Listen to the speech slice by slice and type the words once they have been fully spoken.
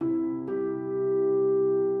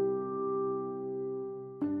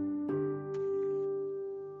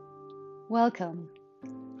Welcome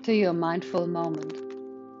to your mindful moment.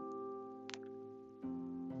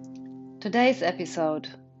 Today's episode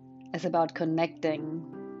is about connecting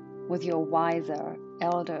with your wiser,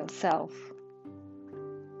 elder self.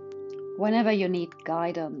 Whenever you need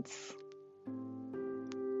guidance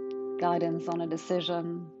on a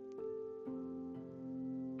decision,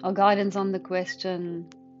 or guidance on the question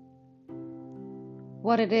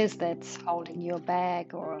what it is that's holding you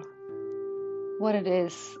back, or what it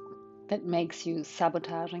is that makes you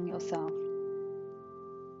sabotaging yourself.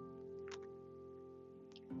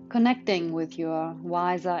 Connecting with your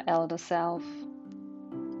wiser elder self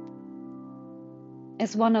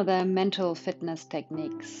is one of the mental fitness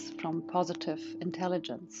techniques from positive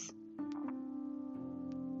intelligence.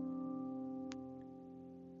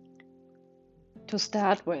 To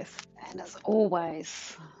start with, and as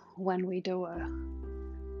always, when we do a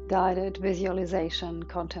guided visualization,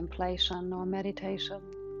 contemplation, or meditation,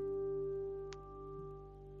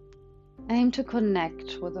 aim to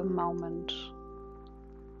connect with the moment.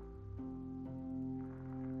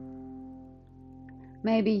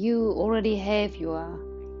 Maybe you already have your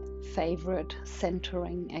favorite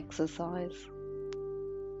centering exercise.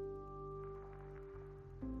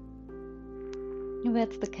 If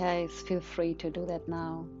that's the case, feel free to do that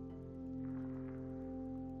now.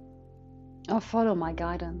 Or follow my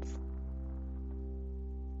guidance.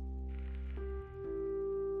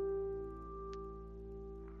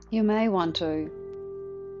 You may want to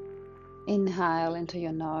inhale into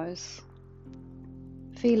your nose,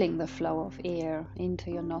 feeling the flow of air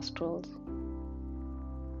into your nostrils,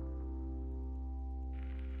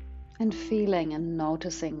 and feeling and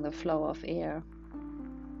noticing the flow of air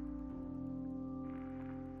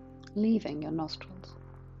leaving your nostrils.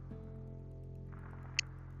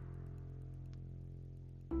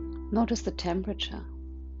 Notice the temperature.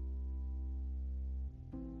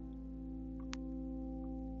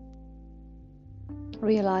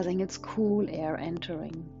 Realizing it's cool air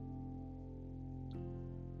entering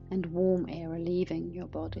and warm air leaving your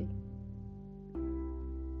body.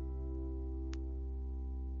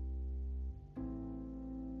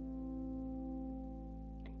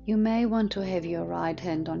 You may want to have your right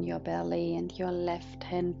hand on your belly and your left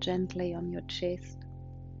hand gently on your chest.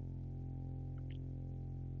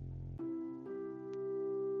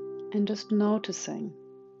 And just noticing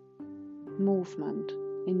movement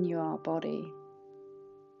in your body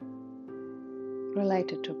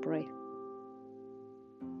related to breath.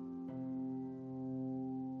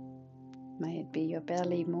 May it be your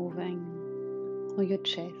belly moving or your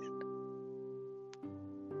chest.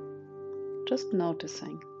 Just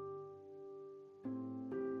noticing.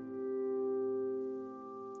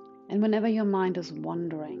 And whenever your mind is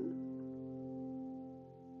wandering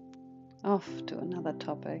off to another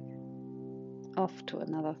topic, off to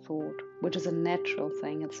another thought, which is a natural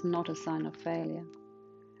thing, it's not a sign of failure,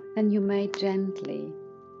 then you may gently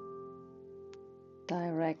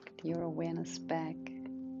direct your awareness back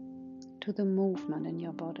to the movement in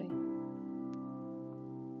your body.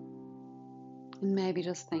 And maybe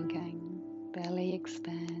just thinking, belly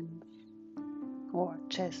expands or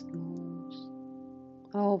chest moves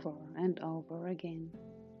over and over again.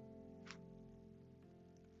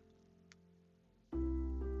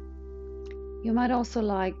 You might also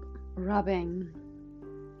like rubbing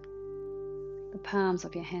the palms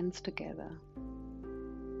of your hands together,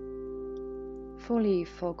 fully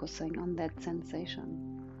focusing on that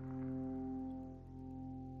sensation,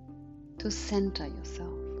 to center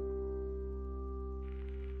yourself,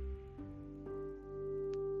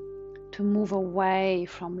 to move away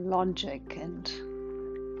from logic and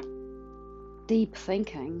deep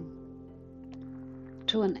thinking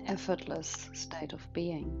to an effortless state of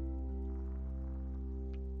being.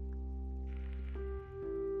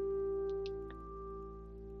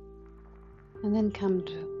 And then come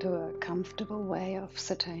to a comfortable way of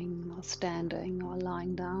sitting or standing or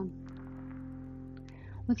lying down,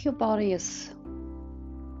 with your body as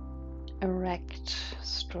erect,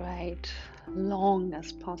 straight, long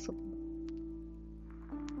as possible,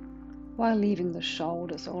 while leaving the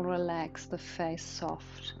shoulders all relaxed, the face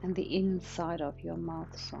soft, and the inside of your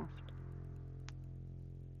mouth soft.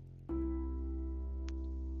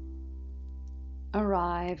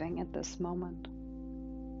 Arriving at this moment.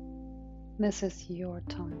 This is your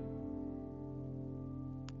time.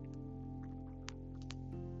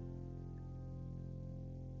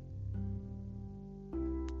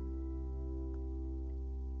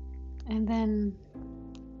 And then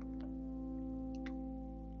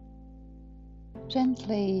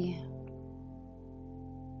gently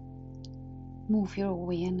move your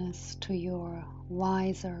awareness to your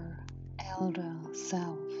wiser, elder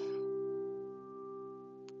self.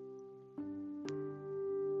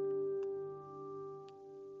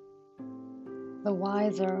 the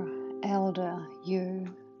wiser elder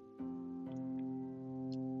you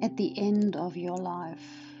at the end of your life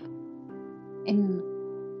in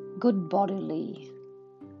good bodily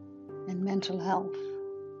and mental health.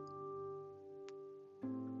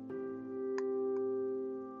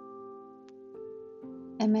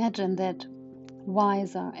 Imagine that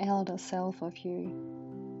wiser elder self of you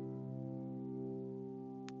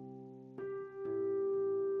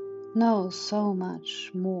knows so much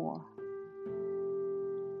more.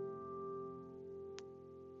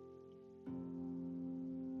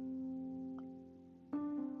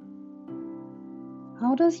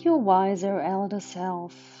 How does your wiser elder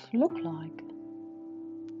self look like?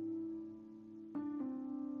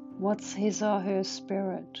 What's his or her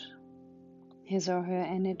spirit, his or her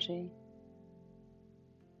energy?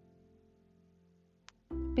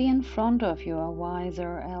 Be in front of your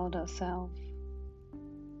wiser elder self.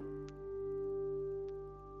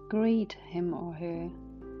 Greet him or her.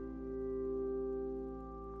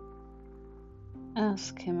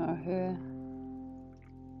 Ask him or her,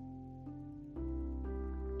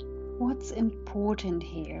 what's important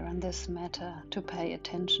here in this matter to pay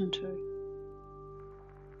attention to?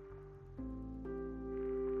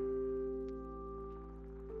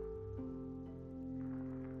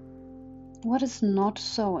 What is not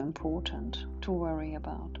so important to worry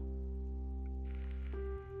about?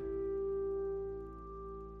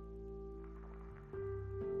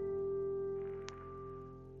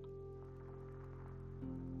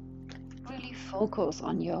 Really focus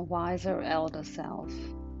on your wiser elder self.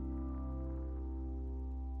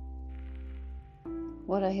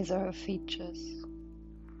 What are his or her features?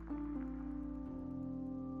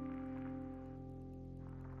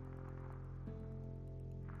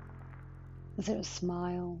 Is there a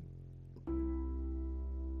smile?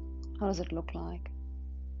 How does it look like?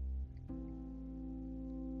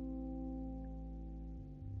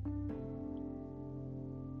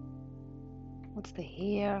 What's the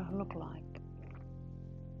hair look like?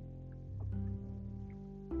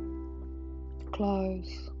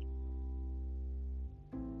 Clothes,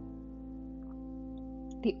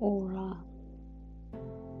 the aura.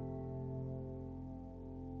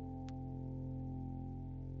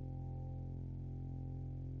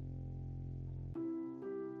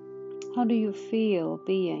 How do you feel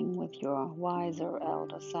being with your wiser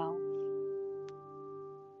elder self?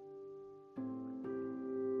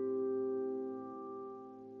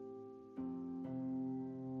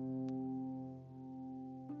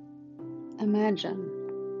 Imagine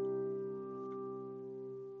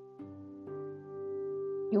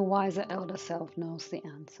your wiser elder self knows the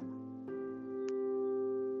answer.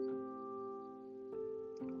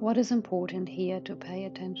 What is important here to pay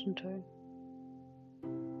attention to?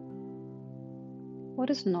 What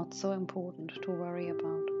is not so important to worry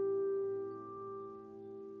about?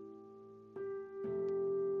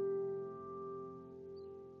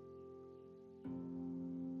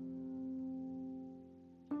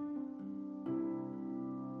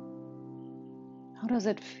 How does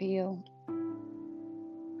it feel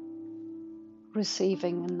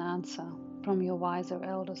receiving an answer from your wiser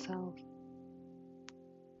elder self?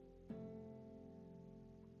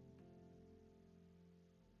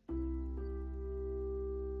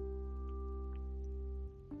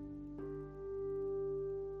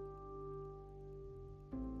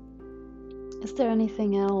 Is there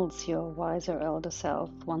anything else your wiser elder self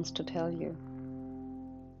wants to tell you?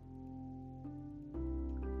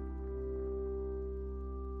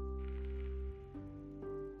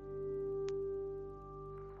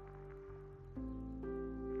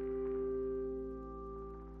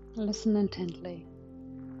 Listen intently.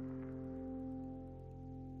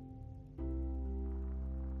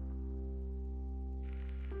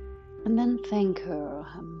 And then thank her or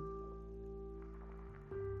him.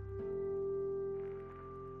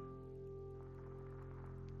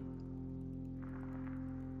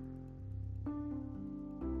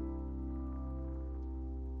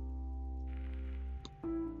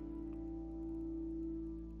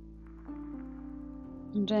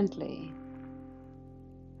 And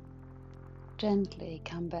gently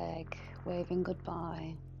come back, waving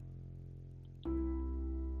goodbye.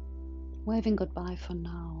 Waving goodbye for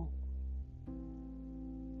now.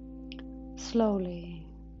 Slowly,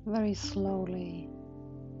 very slowly,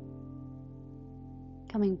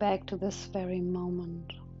 coming back to this very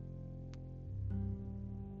moment.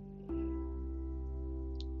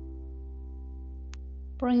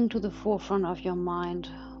 Bring to the forefront of your mind,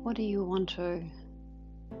 what do you want to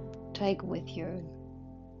take with you?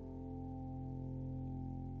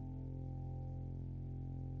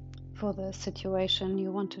 For the situation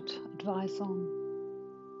you wanted advice on.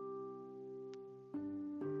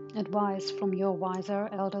 advice from your wiser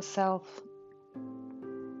elder self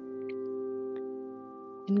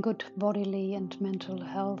in good bodily and mental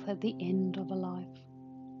health at the end of a life.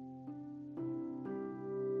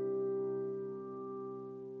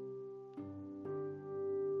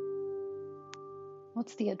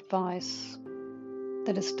 What's the advice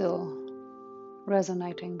that is still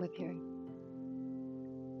resonating with you?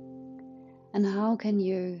 And how can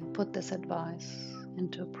you put this advice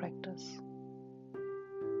into practice?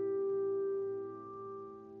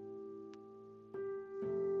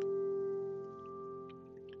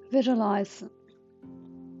 Visualize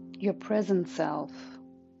your present self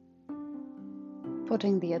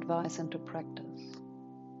putting the advice into practice.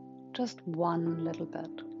 Just one little bit.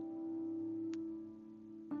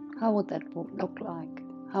 How would that look like?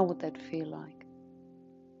 How would that feel like?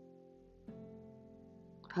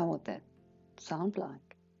 How would that sound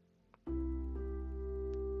like?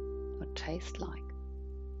 Or taste like?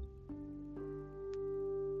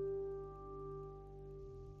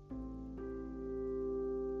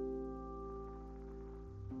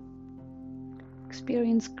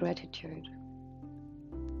 Experience gratitude.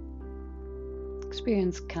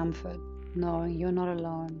 Experience comfort knowing you're not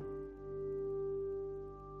alone.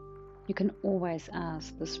 You can always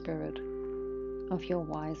ask the spirit of your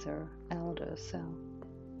wiser elder self.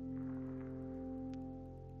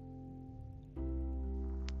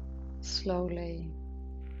 Slowly,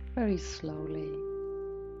 very slowly,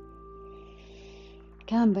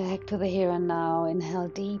 come back to the here and now. Inhale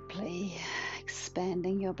deeply,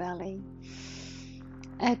 expanding your belly.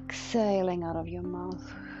 Exhaling out of your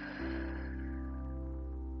mouth.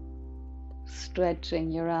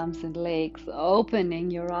 Stretching your arms and legs,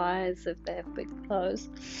 opening your eyes if they have been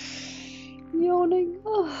closed. Yawning,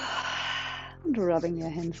 and rubbing your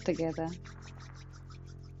hands together.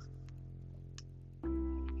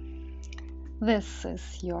 This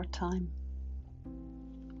is your time.